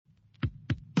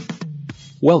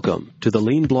Welcome to the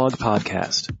Lean Blog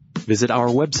Podcast. Visit our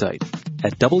website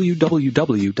at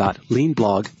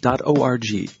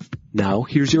www.leanblog.org. Now,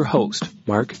 here's your host,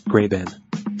 Mark Graban.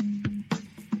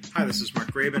 Hi, this is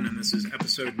Mark Graban, and this is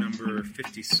episode number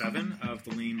 57 of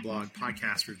the Lean Blog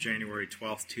Podcast for January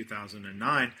 12th,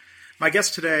 2009. My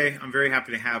guest today, I'm very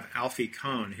happy to have Alfie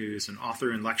Kohn, who's an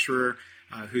author and lecturer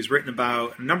who's written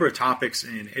about a number of topics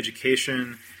in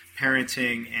education,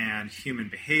 parenting, and human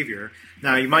behavior.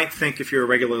 Now, you might think, if you're a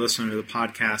regular listener to the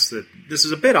podcast, that this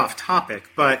is a bit off topic,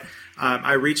 but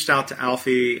I reached out to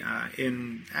Alfie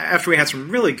after we had some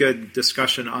really good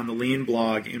discussion on the Lean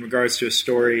blog in regards to a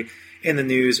story in the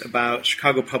news about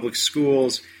Chicago Public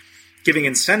Schools giving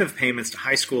incentive payments to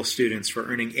high school students for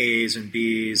earning A's and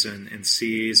B's and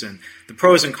C's, and the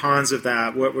pros and cons of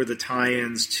that. What were the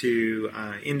tie-ins to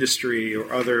industry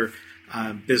or other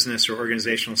business or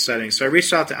organizational settings? So I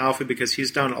reached out to Alfie because he's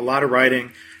done a lot of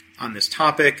writing on this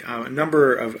topic, a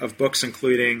number of books,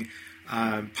 including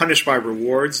Punished by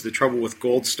Rewards, The Trouble with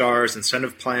Gold Stars,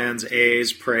 Incentive Plans,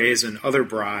 A's, Praise, and Other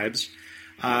Bribes.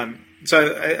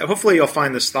 So hopefully you'll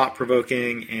find this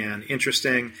thought-provoking and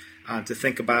interesting to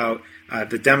think about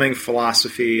the Deming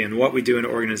philosophy and what we do in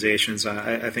organizations.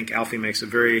 I think Alfie makes a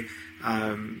very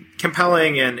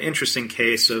compelling and interesting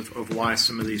case of why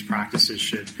some of these practices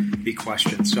should be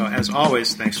questioned. So as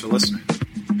always, thanks for listening.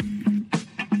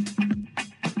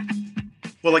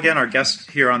 Well, again, our guest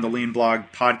here on the Lean Blog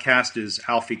Podcast is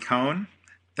Alfie Kohn.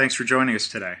 Thanks for joining us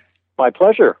today. My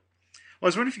pleasure. Well, I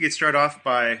was wondering if you could start off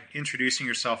by introducing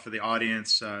yourself for the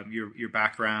audience, your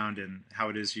background, and how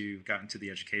it is you got into the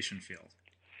education field.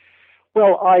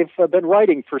 Well, I've been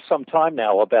writing for some time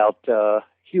now about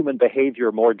human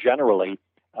behavior more generally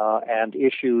and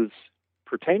issues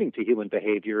pertaining to human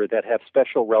behavior that have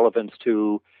special relevance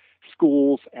to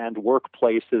schools and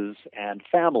workplaces and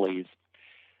families.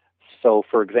 So,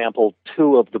 for example,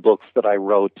 two of the books that I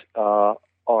wrote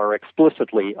are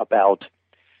explicitly about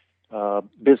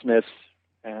business,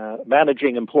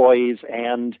 managing employees,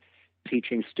 and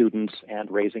teaching students and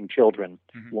raising children.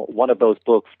 Mm-hmm. One of those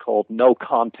books called No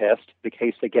Contest, The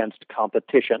Case Against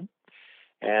Competition,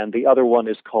 and the other one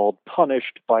is called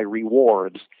Punished by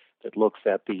Rewards, that looks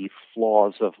at the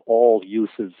flaws of all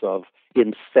uses of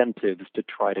incentives to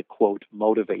try to, quote,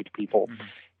 motivate people. Mm-hmm.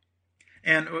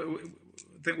 And I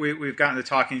think we've gotten to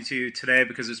talking to you today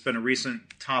because it's been a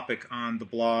recent topic on the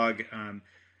blog,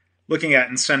 looking at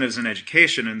incentives in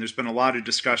education, and there's been a lot of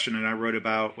discussion, and I wrote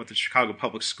about what the Chicago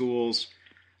Public Schools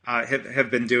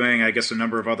have been doing, I guess a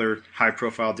number of other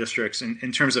high-profile districts,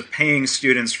 in terms of paying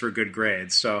students for good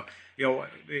grades. So,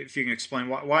 if you can explain,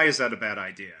 why is that a bad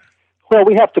idea? Well,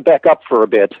 we have to back up for a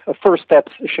bit. First, that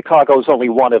Chicago's only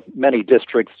one of many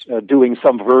districts doing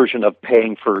some version of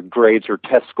paying for grades or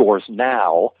test scores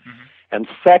now. Mm-hmm. And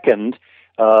second,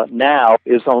 now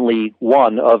is only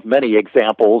one of many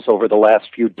examples over the last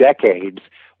few decades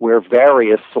where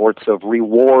various sorts of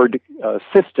reward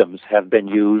systems have been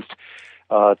used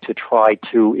to try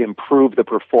to improve the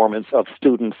performance of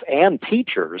students and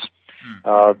teachers,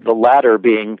 the latter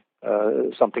being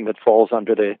something that falls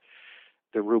under the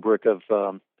rubric of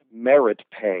merit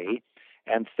pay.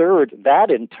 And third, that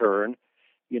in turn,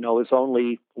 is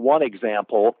only one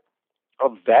example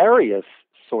of various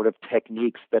sort of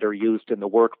techniques that are used in the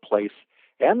workplace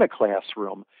and the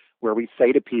classroom, where we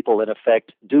say to people, in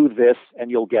effect, do this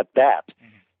and you'll get that.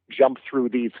 Mm-hmm. Jump through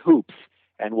these hoops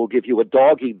and we'll give you a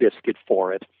doggy biscuit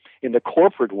for it. In the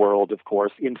corporate world, of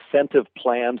course, incentive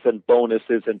plans and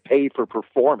bonuses and pay for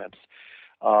performance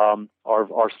are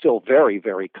still very,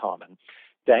 very common.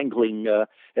 Dangling.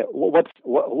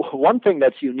 One thing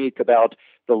that's unique about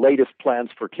the latest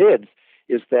plans for kids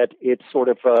is that it sort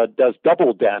of does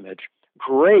double damage.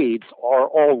 Grades are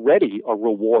already a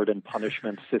reward and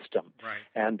punishment system. Right.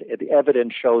 And the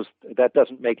evidence shows that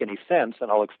doesn't make any sense,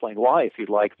 and I'll explain why if you'd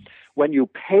like. When you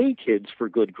pay kids for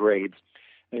good grades,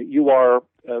 you are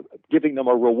giving them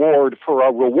a reward for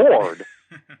a reward.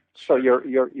 So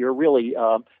you're really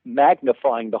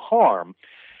magnifying the harm.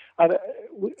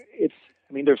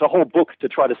 There's a whole book to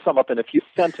try to sum up in a few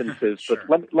sentences, sure.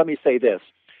 But let me say this.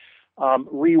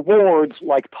 Rewards,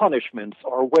 like punishments,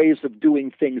 are ways of doing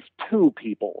things to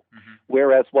people, mm-hmm.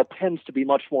 whereas what tends to be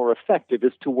much more effective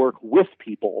is to work with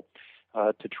people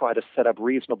to try to set up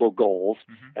reasonable goals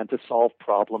mm-hmm. and to solve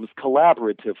problems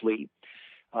collaboratively.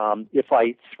 If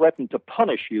I threaten to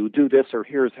punish you, do this or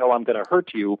here's how I'm going to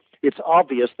hurt you, it's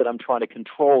obvious that I'm trying to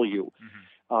control you.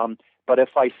 Mm-hmm. But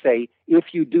if I say,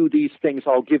 if you do these things,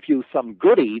 I'll give you some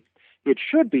goodie, it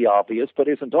should be obvious, but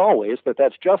isn't always, that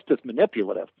that's just as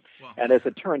manipulative. Wow. And as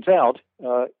it turns out,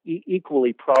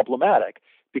 equally problematic,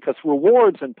 because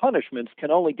rewards and punishments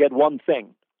can only get one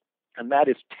thing: and that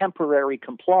is temporary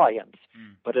compliance,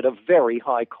 but at a very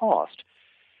high cost.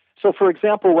 So, for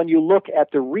example, when you look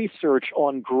at the research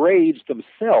on grades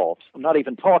themselves, I'm not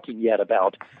even talking yet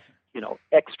about,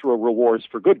 extra rewards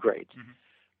for good grades. Mm-hmm.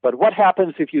 But what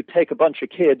happens if you take a bunch of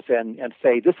kids and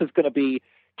say, this is going to be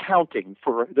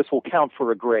this will count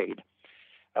for a grade,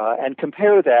 and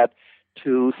compare that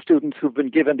to students who've been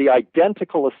given the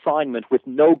identical assignment with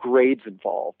no grades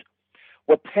involved?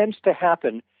 What tends to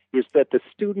happen is that the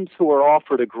students who are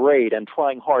offered a grade and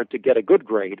trying hard to get a good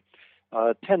grade,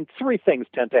 three things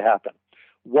tend to happen.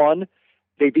 One,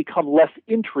 they become less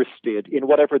interested in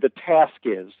whatever the task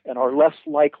is and are less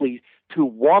likely to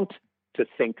want to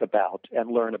think about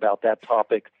and learn about that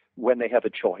topic when they have a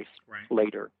choice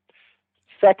later.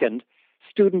 Second,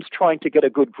 students trying to get a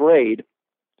good grade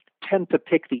tend to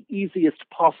pick the easiest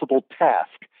possible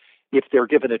task if they're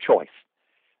given a choice.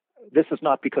 This is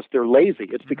not because they're lazy,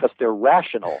 it's because they're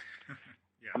rational.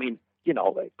 I mean,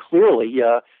 clearly,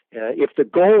 if the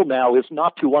goal now is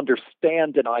not to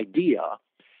understand an idea,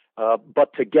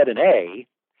 but to get an A,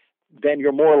 then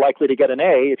you're more likely to get an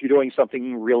A if you're doing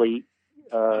something really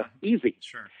easy.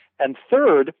 Sure. And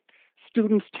third,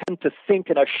 students tend to think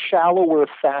in a shallower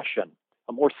fashion,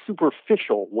 a more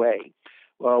superficial way,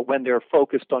 when they're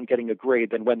focused on getting a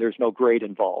grade than when there's no grade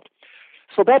involved.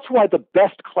 So that's why the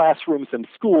best classrooms and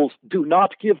schools do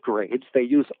not give grades. They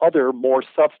use other more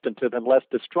substantive and less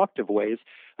destructive ways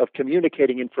of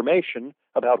communicating information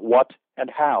about what and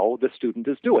how the student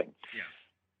is doing. Yeah.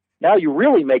 Now you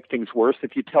really make things worse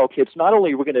if you tell kids, not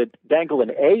only are we going to dangle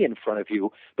an A in front of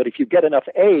you, but if you get enough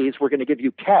A's, we're going to give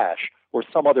you cash or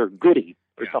some other goodie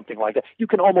or something like that. You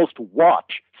can almost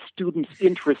watch students'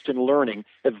 interest in learning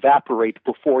evaporate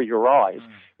before your eyes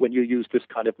when you use this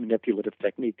kind of manipulative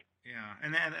technique. Yeah,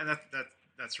 and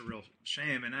that's a real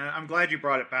shame. And I'm glad you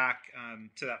brought it back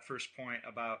to that first point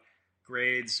about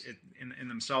grades in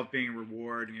themselves being a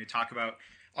reward. And you talk about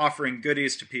offering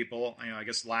goodies to people. I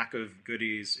guess lack of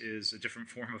goodies is a different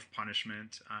form of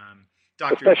punishment.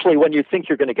 Especially when you think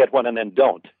you're going to get one and then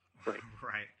don't. Right.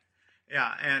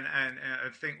 Yeah, and I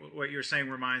think what you're saying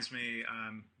reminds me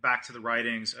back to the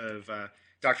writings of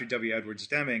Dr. W. Edwards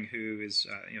Deming, who is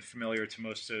familiar to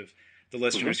most of the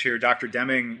listeners here. Dr.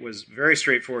 Deming was very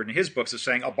straightforward in his books of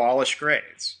saying abolish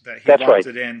grades, that he lumped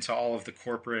it into all of the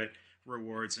corporate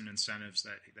rewards and incentives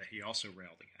that he also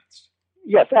railed against.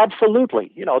 Yes,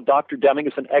 absolutely. Dr. Deming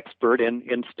is an expert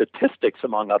in statistics,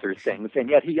 among other things, and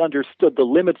yet he understood the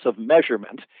limits of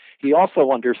measurement. He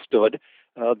also understood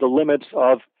the limits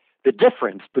of the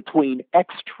difference between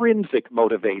extrinsic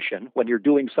motivation, when you're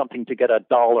doing something to get a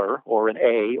dollar or an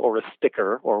A or a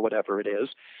sticker or whatever it is,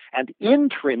 and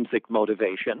intrinsic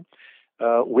motivation,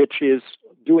 which is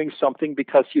doing something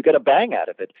because you get a bang out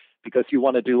of it, because you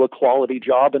want to do a quality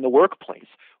job in the workplace,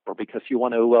 or because you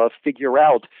want to figure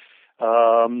out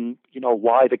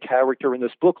why the character in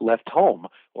this book left home,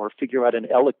 or figure out an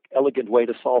elegant way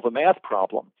to solve a math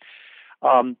problem.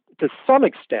 To some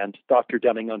extent, Dr.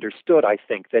 Deming understood, I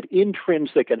think, that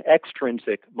intrinsic and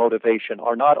extrinsic motivation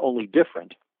are not only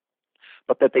different,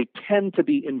 but that they tend to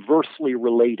be inversely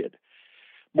related.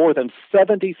 More than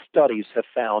 70 studies have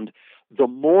found the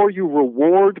more you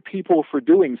reward people for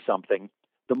doing something,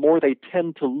 the more they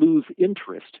tend to lose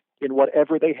interest in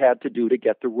whatever they had to do to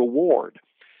get the reward.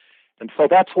 And so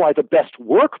that's why the best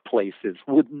workplaces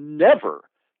would never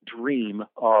dream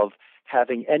of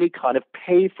having any kind of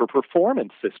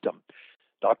pay-for-performance system.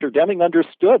 Dr. Deming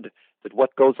understood that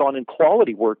what goes on in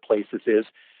quality workplaces is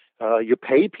you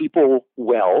pay people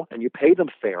well and you pay them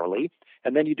fairly,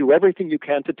 and then you do everything you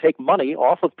can to take money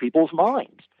off of people's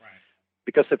minds. Right.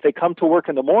 Because if they come to work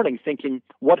in the morning thinking,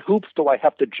 what hoops do I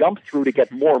have to jump through to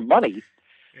get more money,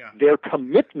 their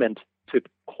commitment to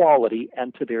quality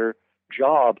and to their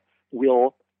job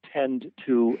will tend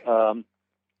to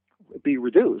be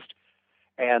reduced.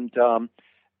 And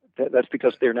that's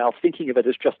because they're now thinking of it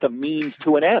as just a means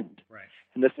to an end. Right.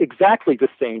 And this exactly the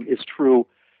same is true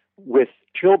with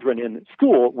children in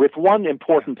school, with one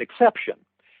important exception.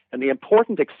 And the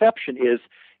important exception is,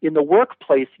 in the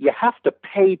workplace, you have to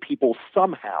pay people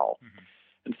somehow. Mm-hmm.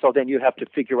 And so then you have to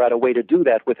figure out a way to do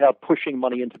that without pushing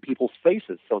money into people's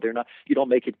faces. So you don't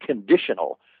make it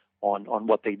conditional on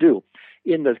what they do.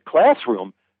 In the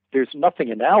classroom, there's nothing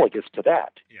analogous to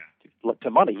that. Yeah.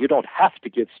 To money. You don't have to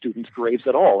give students grades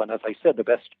at all. And as I said, the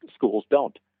best schools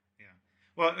don't. Yeah.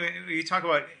 Well, you talk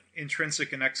about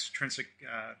intrinsic and extrinsic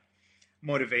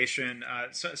motivation.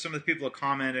 Some of the people who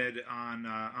commented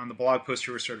on the blog post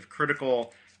who were sort of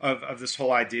critical of this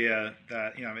whole idea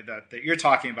that that you're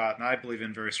talking about, and I believe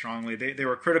in very strongly. They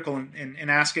were critical in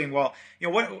asking, well,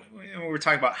 what we're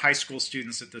talking about high school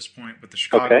students at this point with the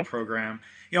Chicago program.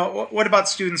 What about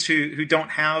students who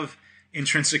don't have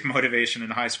intrinsic motivation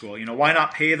in high school? Why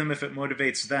not pay them if it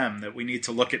motivates them? That we need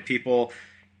to look at people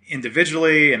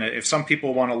individually, and if some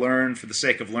people want to learn for the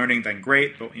sake of learning, then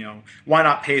great. But why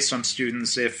not pay some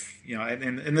students if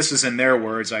and this is in their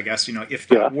words, I guess. If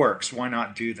that works, why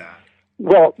not do that?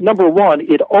 Well, number one,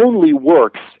 it only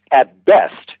works at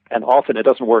best, and often it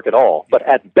doesn't work at all, but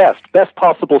at best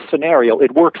possible scenario,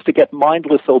 it works to get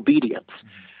mindless obedience.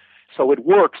 So it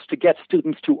works to get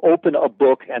students to open a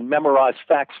book and memorize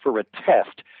facts for a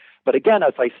test. But again,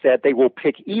 as I said, they will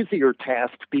pick easier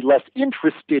tasks, be less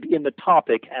interested in the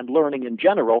topic and learning in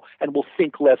general, and will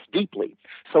think less deeply.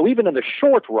 So even in the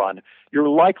short run, you're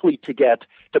likely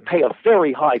to pay a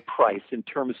very high price in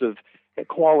terms of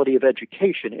quality of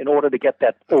education in order to get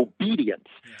that obedience.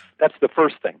 That's the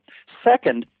first thing.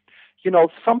 Second,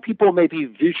 some people may be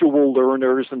visual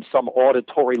learners and some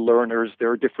auditory learners. There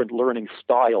are different learning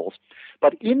styles.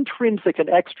 But intrinsic and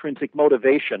extrinsic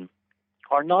motivation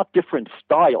are not different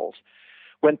styles.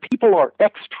 When people are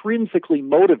extrinsically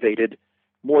motivated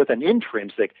more than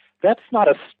intrinsic, that's not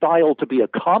a style to be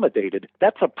accommodated.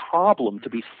 That's a problem to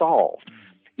be solved.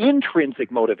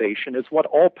 Intrinsic motivation is what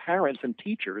all parents and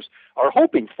teachers are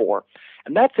hoping for,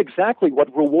 and that's exactly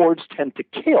what rewards tend to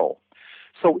kill.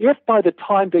 So if by the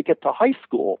time they get to high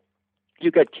school,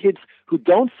 you get kids who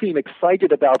don't seem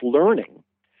excited about learning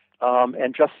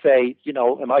and just say,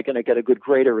 am I going to get a good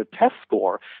grade or a test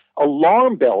score,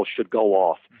 alarm bells should go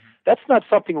off. That's not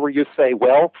something where you say,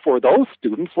 well, for those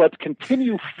students, let's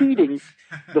continue feeding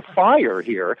the fire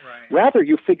here. Right. Rather,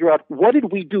 you figure out what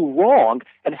did we do wrong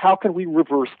and how can we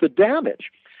reverse the damage.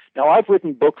 Now, I've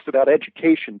written books about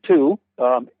education, too,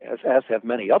 as have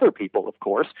many other people, of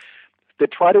course,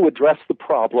 that try to address the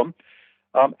problem.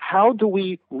 How do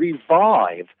we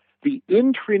revive the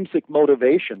intrinsic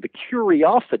motivation, the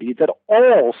curiosity that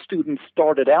all students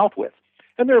started out with?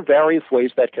 And there are various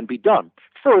ways that can be done.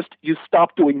 First, you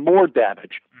stop doing more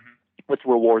damage with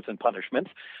rewards and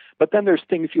punishments, but then there's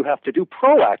things you have to do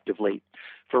proactively.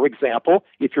 For example,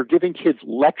 if you're giving kids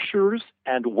lectures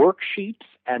and worksheets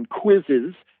and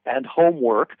quizzes and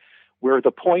homework, where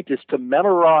the point is to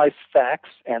memorize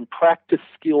facts and practice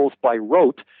skills by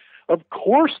rote, of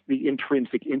course the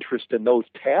intrinsic interest in those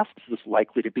tasks is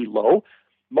likely to be low.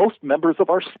 Most members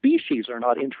of our species are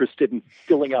not interested in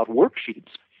filling out worksheets.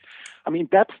 I mean,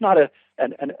 that's not a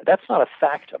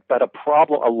fact about a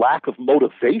problem, a lack of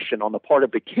motivation on the part of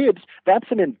the kids.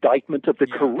 That's an indictment of the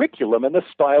curriculum and the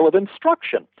style of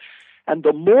instruction. And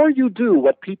the more you do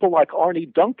what people like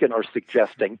Arne Duncan are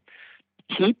suggesting,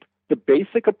 keep the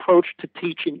basic approach to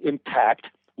teaching intact,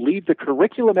 leave the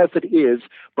curriculum as it is,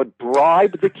 but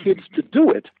bribe the kids to do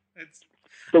it,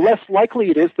 the less likely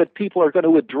it is that people are going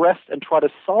to address and try to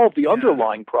solve the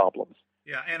underlying problems.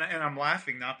 Yeah, and I'm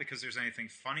laughing not because there's anything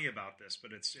funny about this,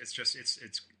 but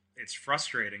it's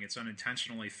frustrating. It's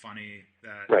unintentionally funny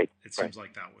that it seems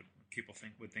like that people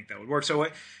would think that would work. So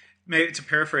maybe to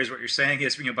paraphrase what you're saying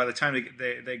is, by the time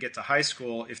they get to high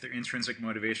school, if their intrinsic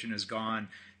motivation is gone,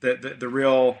 the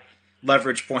real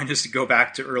leverage point is to go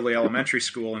back to early elementary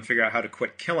school and figure out how to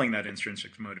quit killing that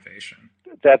intrinsic motivation.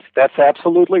 That's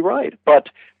absolutely right. But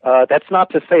that's not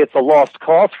to say it's a lost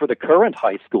cause for the current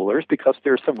high schoolers, because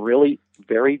there's some really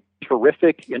very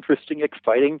terrific, interesting,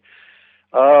 exciting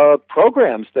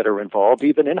programs that are involved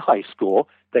even in high school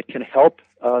that can help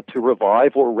to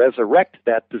revive or resurrect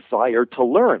that desire to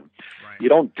learn. Right. You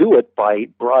don't do it by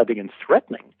bribing and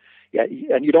threatening,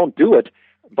 and you don't do it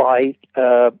by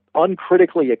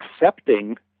uncritically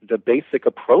accepting the basic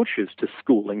approaches to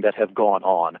schooling that have gone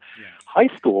on. Yeah. High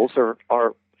schools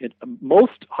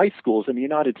most high schools in the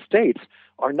United States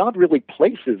are not really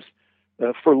places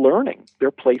for learning.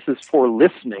 They're places for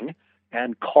listening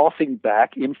and coughing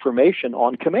back information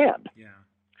on command. Yeah.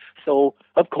 So,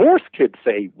 of course, kids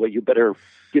say, well, you better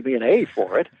give me an A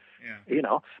for it,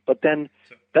 But then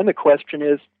the question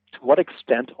is, to what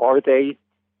extent are they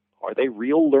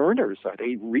real learners? Are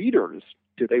they readers?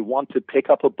 Do they want to pick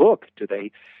up a book? Do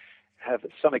they have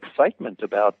some excitement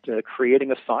about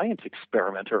creating a science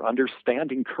experiment or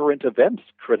understanding current events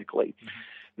critically?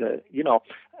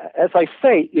 As I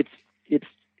say, it's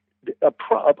a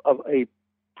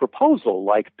proposal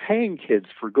like paying kids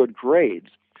for good grades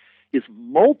is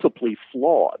multiply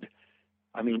flawed.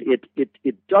 I mean,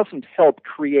 it doesn't help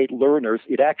create learners.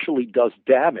 It actually does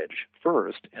damage,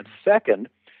 first. And second,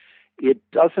 it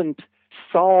doesn't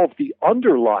solve the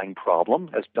underlying problem,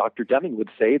 as Dr. Deming would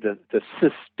say, the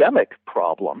systemic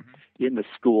problem in the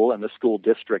school and the school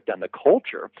district and the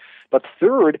culture. But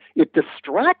third, it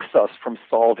distracts us from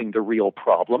solving the real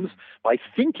problems by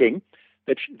thinking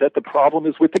that the problem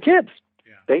is with the kids.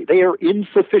 Yeah. They are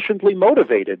insufficiently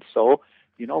motivated, so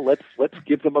let's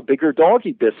give them a bigger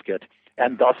doggy biscuit,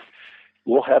 and thus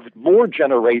we'll have more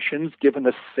generations given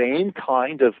the same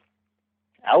kind of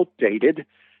outdated,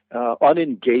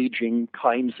 unengaging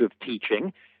kinds of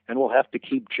teaching, and we'll have to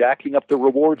keep jacking up the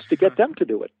rewards to get them to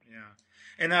do it. Yeah.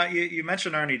 And you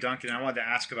mentioned Arne Duncan. I wanted to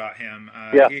ask about him.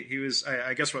 He was,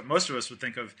 I guess, what most of us would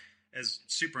think of as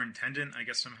superintendent. I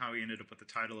guess somehow he ended up with the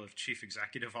title of chief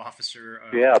executive officer.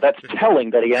 That's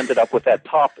telling that he ended up with that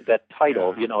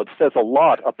title. Yeah. It says a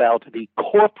lot about the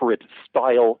corporate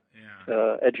style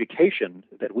education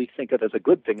that we think of as a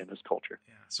good thing in this culture.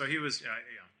 Yeah. So he was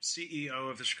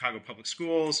CEO of the Chicago Public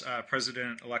Schools.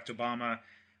 President-elect Obama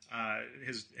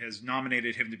has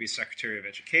nominated him to be Secretary of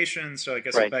Education. So I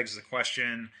guess it begs the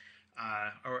question,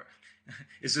 or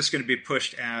is this going to be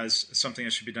pushed as something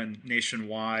that should be done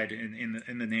nationwide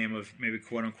in the name of maybe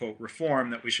quote-unquote reform,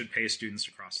 that we should pay students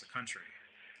across the country?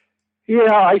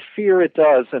 Yeah, I fear it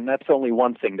does, and that's only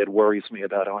one thing that worries me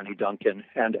about Arne Duncan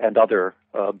and other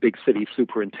big city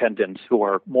superintendents who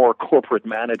are more corporate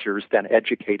managers than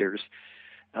educators.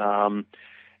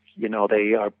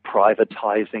 They are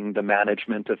privatizing the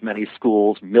management of many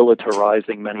schools,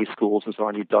 militarizing many schools, as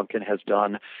Arne Duncan has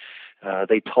done.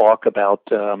 They talk about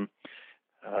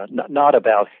not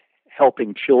about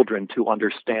helping children to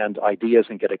understand ideas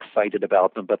and get excited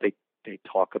about them, but they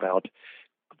talk about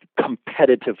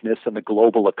competitiveness in the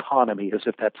global economy as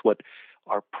if that's what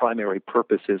our primary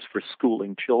purpose is for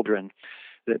schooling children.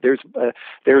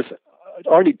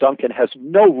 Arne Duncan has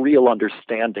no real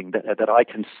understanding that I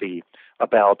can see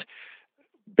about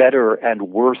better and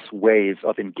worse ways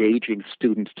of engaging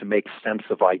students to make sense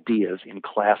of ideas in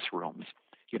classrooms.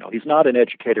 He's not an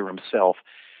educator himself.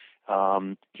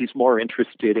 He's more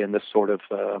interested in the sort of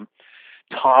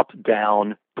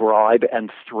top-down bribe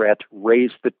and threat,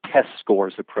 raise the test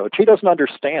scores approach. He doesn't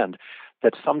understand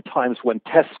that sometimes when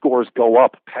test scores go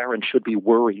up, parents should be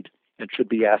worried and should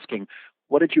be asking,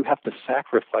 what did you have to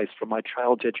sacrifice for my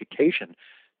child's education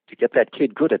to get that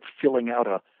kid good at filling out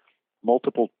a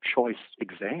multiple choice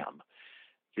exam?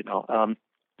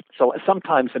 So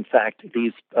sometimes, in fact,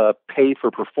 these pay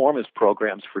for performance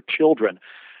programs for children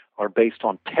are based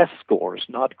on test scores,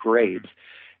 not grades.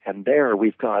 And there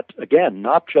we've got, again,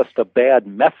 not just a bad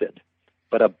method,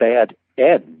 but a bad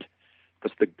end.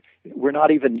 Because we're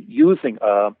not even using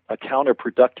a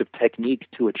counterproductive technique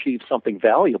to achieve something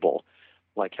valuable,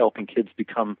 like helping kids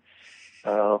become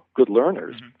good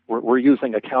learners. Mm-hmm. We're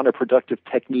using a counterproductive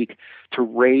technique to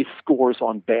raise scores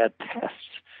on bad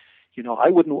tests.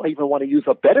 I wouldn't even want to use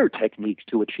a better technique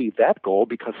to achieve that goal,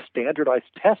 because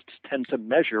standardized tests tend to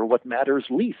measure what matters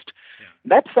least. Yeah.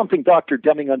 That's something Dr.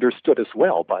 Deming understood as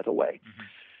well, by the way.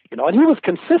 Mm-hmm. And he was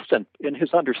consistent in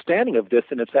his understanding of this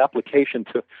and its application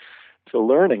to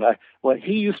learning.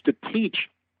 He used to teach,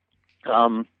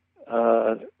 I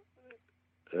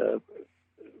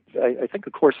think,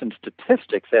 a course in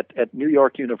statistics at New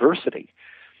York University.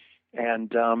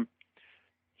 And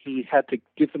he had to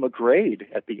give them a grade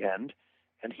at the end,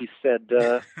 and he said,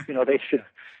 they should.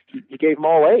 He gave them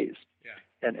all A's. Yeah.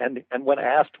 And when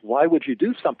asked why would you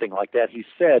do something like that, he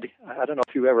said, I don't know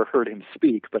if you ever heard him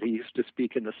speak, but he used to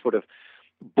speak in this sort of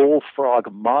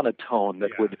bullfrog monotone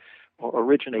that would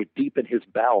originate deep in his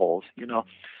bowels,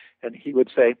 and he would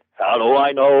say, "How do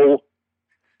I know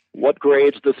what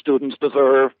grades the students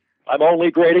deserve? I'm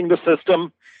only grading the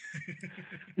system."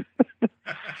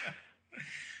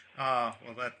 Well,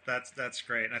 that's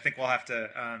great. And I think we'll have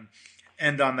to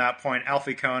end on that point.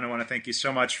 Alfie Kohn, I want to thank you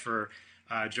so much for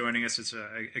joining us. It's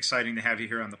exciting to have you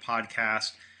here on the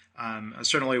podcast.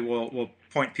 Certainly, we'll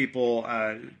point people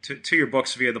to your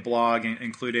books via the blog,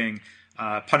 including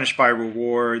Punished by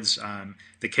Rewards,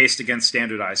 The Case Against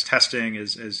Standardized Testing,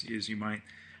 as you might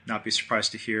not be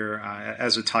surprised to hear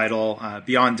as a title,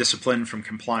 Beyond Discipline from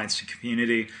Compliance to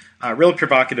Community. Really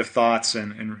provocative thoughts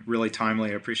and really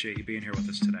timely. I appreciate you being here with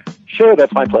us today. Sure,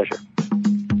 that's my pleasure.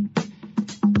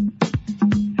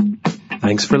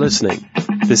 Thanks for listening.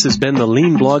 This has been the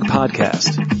Lean Blog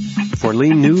Podcast. For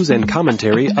Lean news and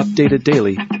commentary updated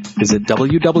daily, visit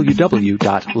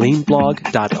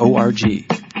www.leanblog.org.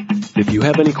 If you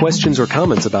have any questions or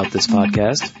comments about this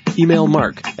podcast, email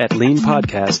Mark at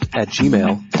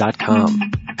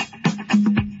leanpodcast@gmail.com.